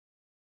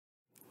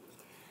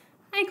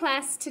Hi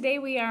class, today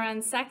we are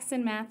on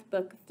Saxon Math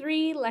Book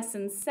 3,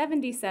 Lesson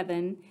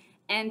 77,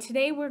 and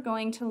today we're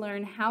going to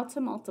learn how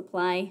to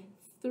multiply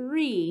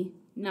three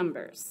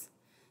numbers.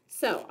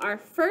 So our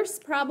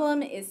first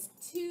problem is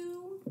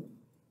 2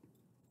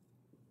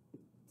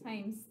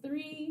 times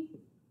 3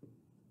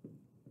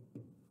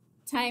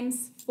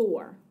 times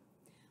 4.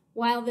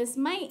 While this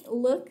might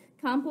look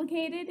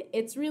complicated,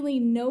 it's really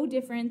no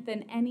different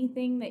than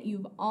anything that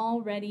you've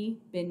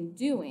already been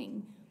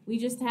doing. We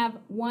just have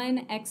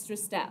one extra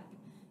step.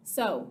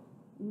 So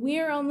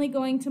we're only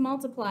going to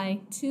multiply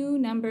two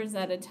numbers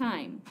at a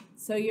time.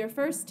 So your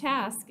first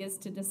task is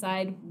to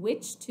decide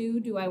which two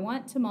do I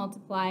want to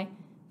multiply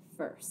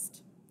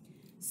first.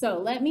 So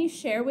let me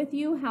share with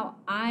you how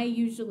I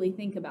usually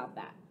think about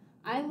that.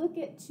 I look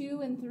at 2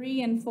 and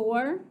 3 and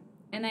 4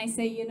 and I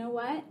say, you know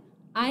what?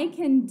 I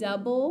can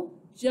double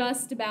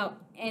just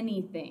about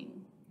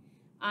anything.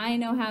 I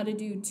know how to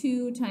do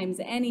 2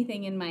 times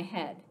anything in my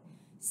head.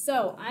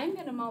 So I'm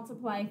going to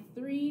multiply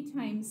 3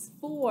 times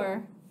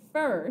 4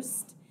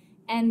 first,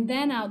 and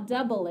then I'll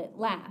double it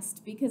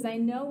last, because I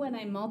know when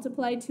I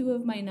multiply two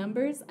of my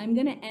numbers, I'm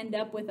going to end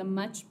up with a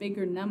much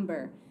bigger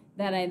number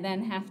that I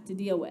then have to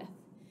deal with.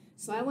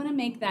 So I want to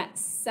make that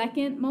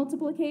second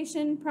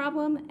multiplication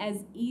problem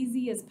as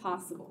easy as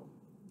possible.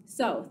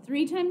 So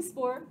 3 times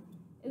 4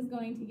 is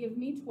going to give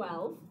me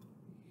 12,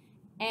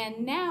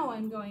 and now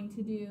I'm going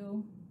to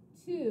do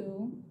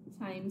 2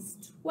 times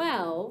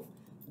 12,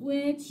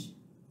 which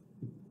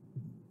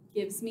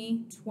gives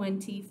me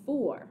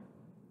 24.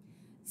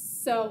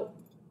 So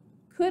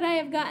could I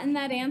have gotten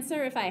that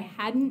answer if I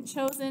hadn't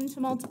chosen to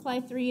multiply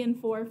 3 and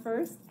 4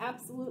 first?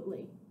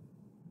 Absolutely.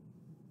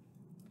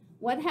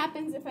 What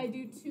happens if I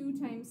do 2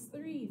 times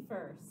 3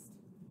 first?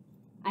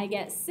 I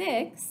get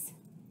 6,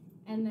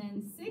 and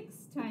then 6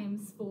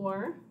 times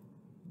 4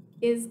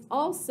 is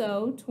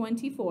also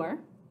 24.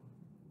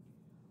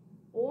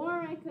 Or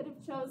I could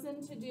have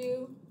chosen to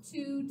do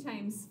 2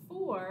 times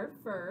 4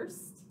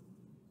 first,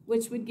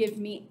 which would give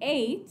me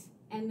 8,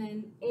 and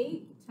then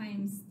 8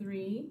 times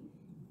 3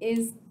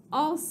 is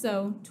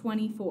also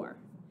 24.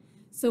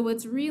 So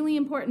what's really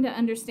important to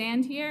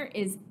understand here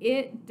is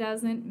it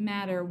doesn't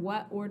matter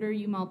what order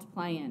you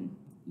multiply in.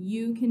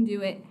 You can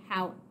do it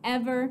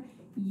however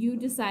you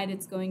decide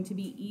it's going to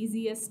be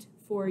easiest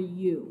for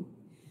you.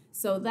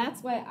 So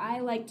that's why I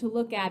like to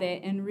look at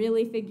it and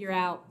really figure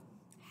out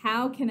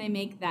how can I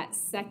make that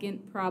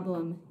second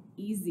problem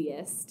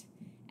easiest,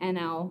 and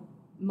I'll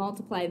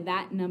multiply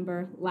that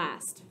number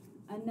last.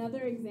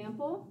 Another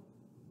example,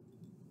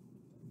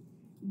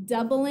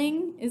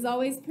 doubling is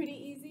always pretty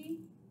easy.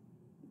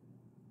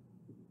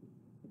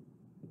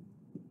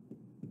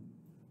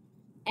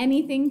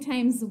 Anything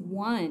times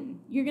 1.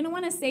 You're going to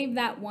want to save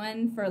that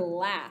 1 for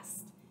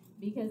last,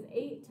 because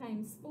 8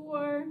 times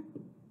 4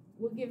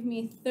 will give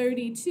me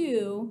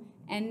 32,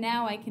 and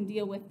now I can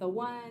deal with the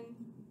 1.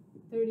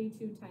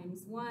 32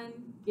 times 1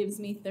 gives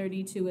me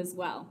 32 as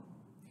well.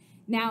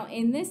 Now,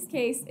 in this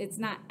case, it's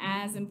not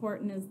as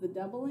important as the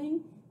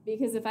doubling,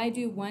 because if I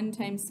do 1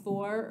 times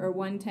 4 or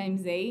 1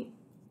 times 8,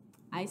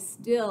 I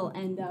still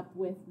end up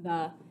with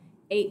the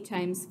 8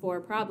 times 4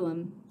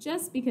 problem,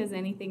 just because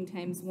anything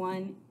times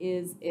 1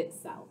 is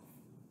itself.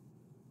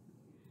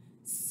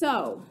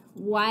 So,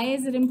 why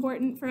is it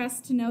important for us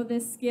to know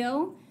this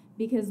skill?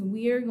 Because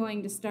we're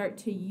going to start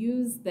to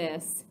use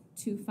this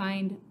to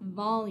find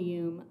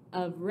volume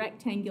of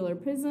rectangular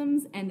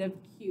prisms and of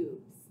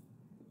cubes.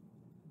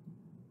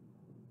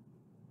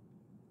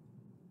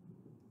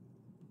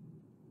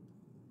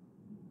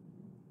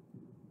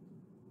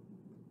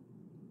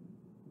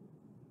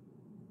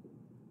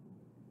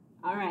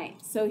 All right,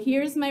 so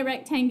here's my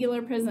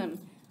rectangular prism.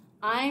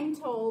 I'm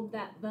told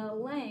that the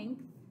length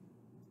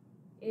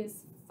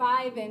is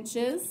 5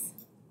 inches.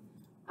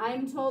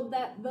 I'm told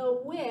that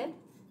the width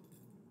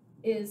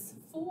is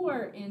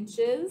 4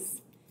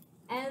 inches,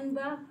 and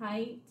the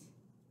height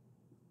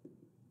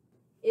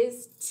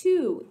is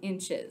 2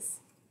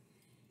 inches.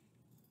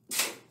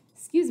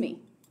 Excuse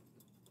me.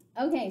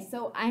 Okay,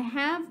 so I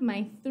have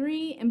my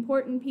 3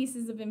 important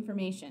pieces of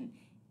information.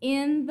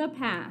 In the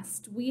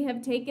past, we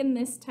have taken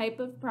this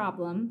type of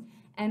problem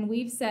and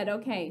we've said,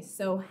 okay,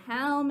 so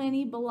how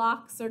many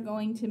blocks are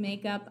going to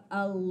make up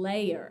a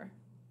layer?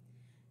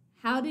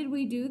 How did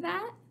we do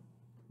that?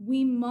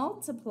 We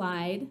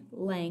multiplied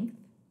length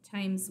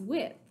times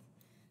width.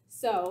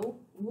 So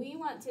we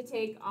want to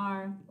take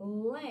our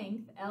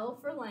length, L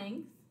for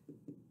length,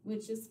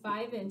 which is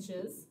 5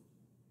 inches,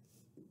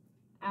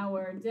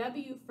 our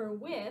W for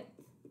width,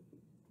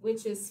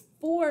 which is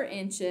 4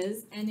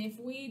 inches, and if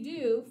we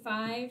do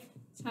 5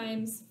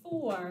 times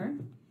 4,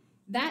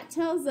 that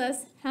tells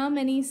us how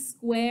many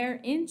square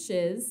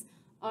inches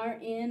are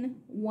in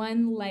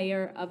one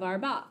layer of our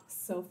box.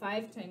 So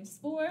 5 times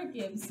 4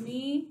 gives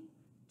me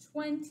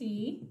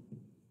 20,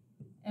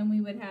 and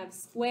we would have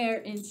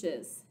square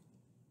inches.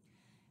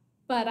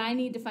 But I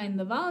need to find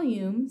the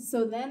volume,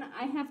 so then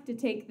I have to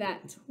take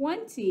that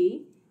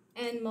 20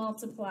 and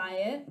multiply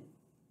it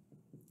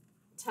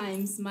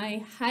times my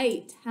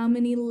height. How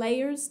many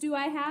layers do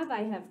I have?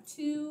 I have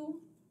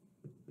 2.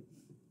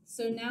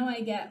 So now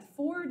I get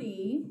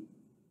 40,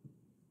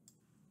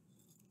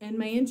 and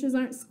my inches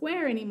aren't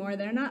square anymore.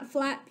 They're not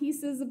flat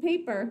pieces of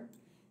paper.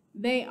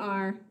 They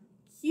are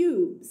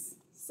cubes.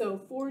 So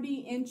 40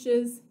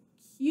 inches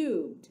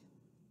cubed.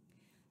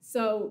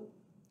 So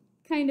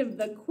kind of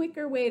the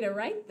quicker way to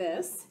write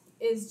this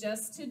is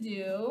just to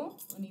do,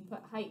 let me put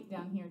height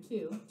down here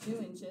too, 2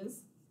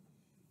 inches.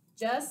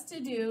 Just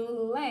to do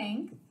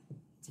length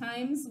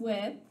times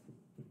width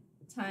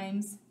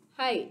times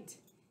height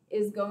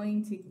is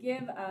going to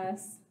give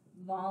us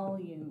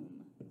volume.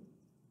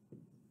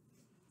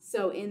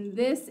 So in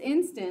this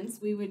instance,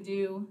 we would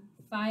do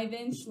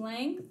 5-inch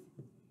length,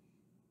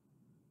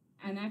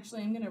 and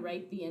actually I'm going to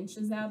write the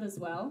inches out as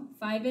well.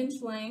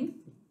 5-inch length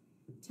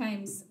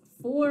times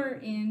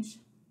 4-inch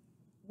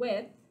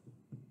width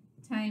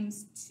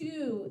times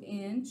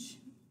 2-inch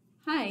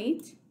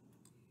height,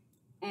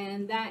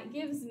 and that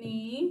gives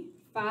me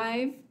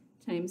 5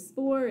 times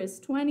 4 is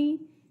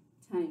 20,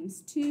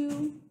 times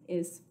 2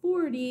 is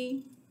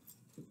 40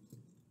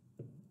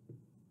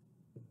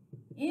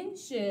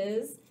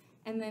 inches.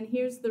 And then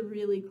here's the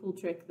really cool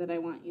trick that I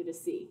want you to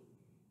see.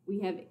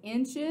 We have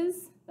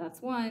inches, that's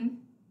 1.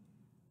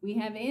 We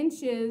have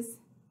inches,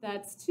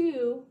 that's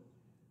 2.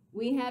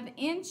 We have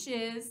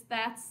inches,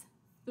 that's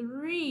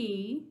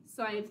 3.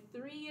 So I have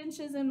 3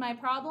 inches in my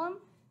problem.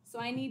 So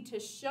I need to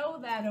show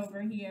that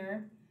over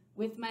here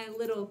with my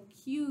little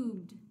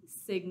cubed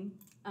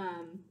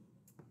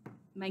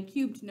my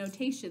cubed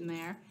notation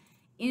there.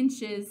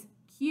 Inches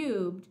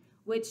cubed,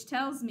 which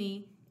tells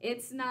me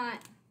it's not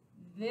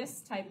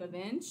this type of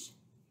inch,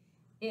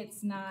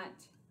 it's not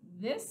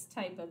this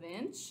type of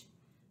inch,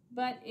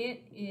 but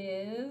it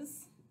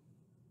is,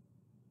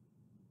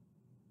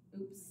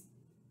 oops,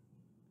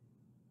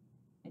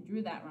 I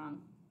drew that wrong.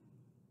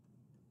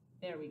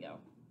 There we go.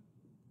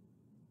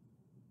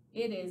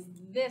 It is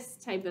this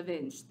type of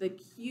inch, the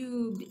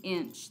cubed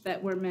inch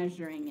that we're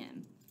measuring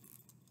in.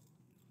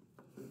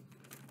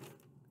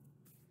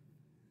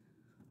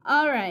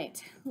 All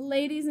right,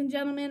 ladies and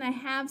gentlemen, I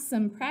have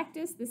some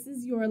practice. This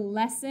is your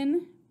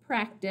lesson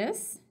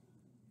practice.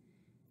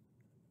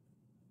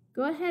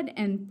 Go ahead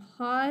and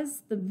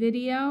pause the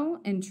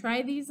video and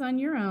try these on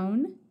your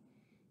own.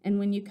 And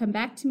when you come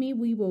back to me,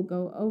 we will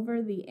go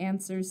over the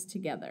answers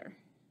together.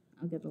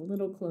 I'll get a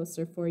little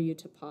closer for you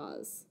to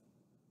pause.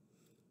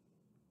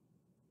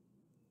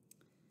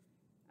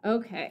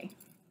 Okay.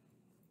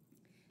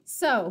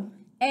 So,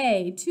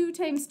 A, 2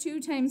 times 2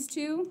 times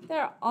 2,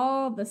 they're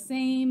all the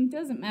same.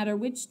 Doesn't matter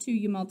which 2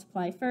 you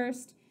multiply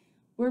first.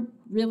 We're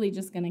really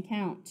just going to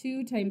count.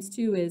 2 times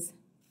 2 is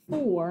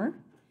 4.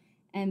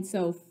 And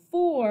so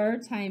 4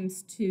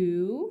 times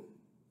 2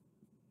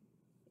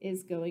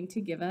 is going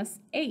to give us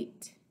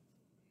 8.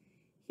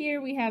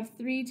 Here we have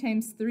 3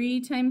 times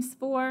 3 times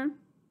 4.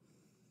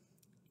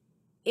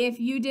 If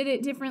you did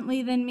it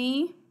differently than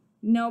me,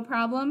 no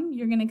problem.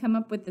 You're going to come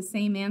up with the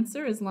same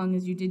answer as long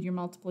as you did your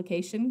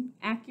multiplication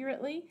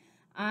accurately.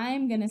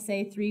 I'm going to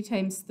say 3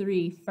 times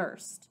 3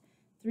 first.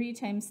 3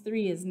 times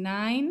 3 is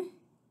 9,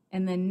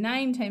 and then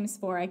 9 times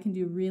 4 I can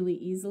do really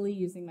easily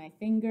using my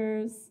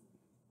fingers.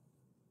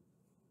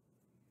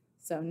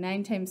 So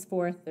 9 times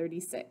 4,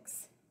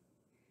 36.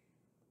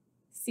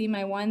 See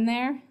my 1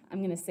 there? I'm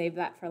going to save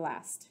that for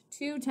last.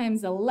 2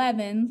 times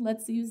 11,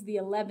 let's use the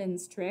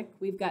 11s trick.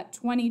 We've got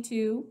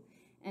 22,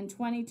 and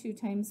 22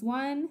 times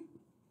 1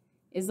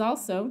 is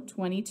also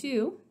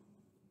 22.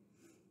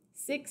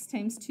 6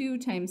 times 2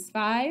 times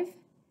 5.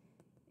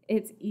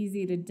 It's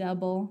easy to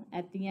double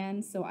at the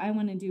end, so I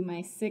want to do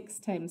my 6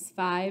 times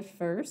 5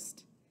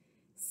 first.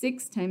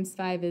 6 times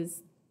 5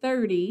 is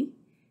 30,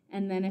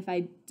 and then if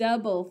I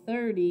double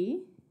 30,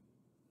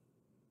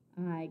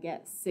 I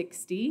get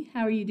 60.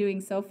 How are you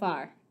doing so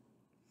far?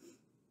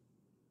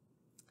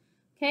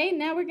 Okay,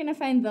 now we're going to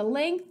find the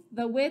length,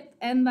 the width,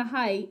 and the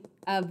height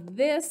of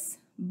this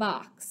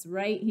box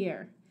right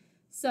here.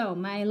 So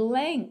my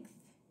length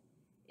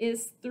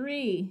is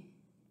 3.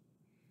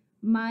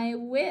 My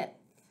width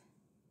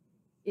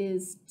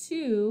is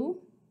 2.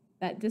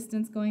 That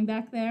distance going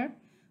back there.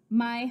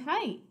 My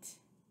height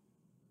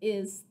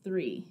is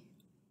 3.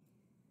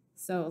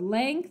 So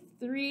length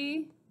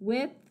 3,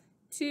 width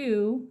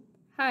 2,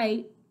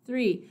 height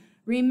 3.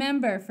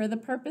 Remember, for the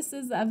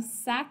purposes of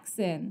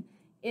Saxon,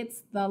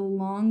 it's the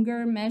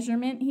longer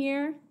measurement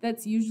here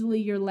that's usually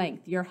your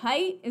length. Your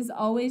height is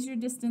always your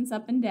distance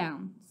up and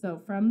down.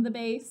 So from the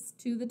base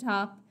to the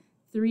top,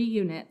 3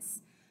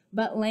 units.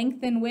 But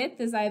length and width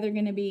is either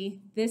going to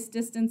be this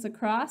distance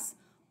across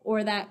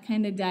or that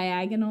kind of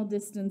diagonal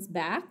distance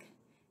back.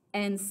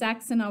 And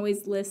Saxon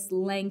always lists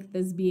length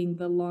as being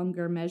the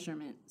longer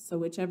measurement. So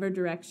whichever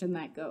direction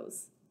that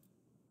goes.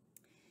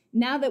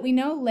 Now that we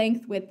know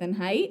length, width, and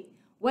height,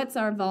 what's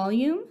our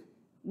volume?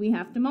 We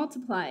have to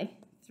multiply.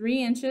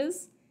 3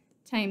 inches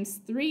times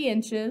 3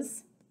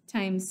 inches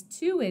times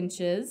 2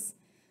 inches.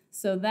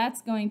 So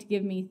that's going to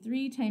give me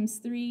 3 times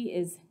 3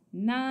 is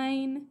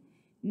 9.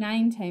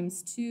 9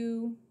 times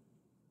 2,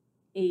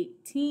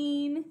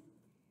 18.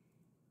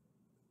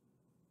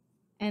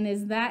 And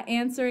is that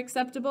answer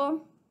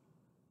acceptable?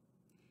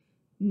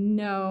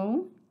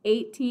 No,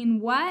 18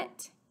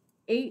 what?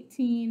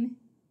 18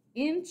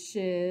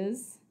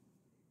 inches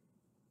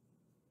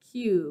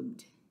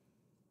cubed.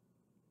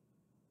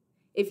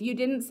 If you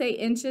didn't say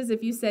inches,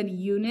 if you said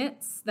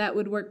units, that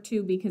would work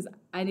too because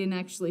I didn't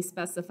actually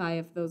specify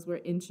if those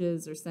were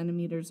inches or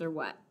centimeters or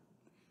what.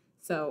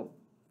 So,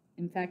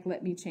 in fact,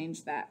 let me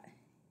change that.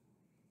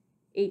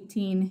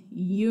 18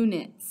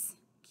 units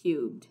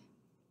cubed.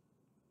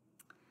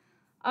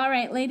 All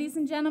right, ladies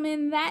and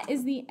gentlemen, that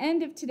is the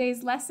end of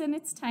today's lesson.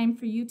 It's time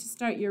for you to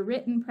start your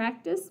written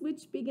practice,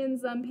 which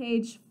begins on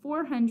page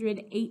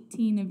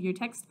 418 of your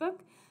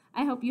textbook.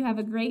 I hope you have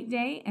a great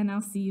day, and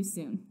I'll see you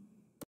soon.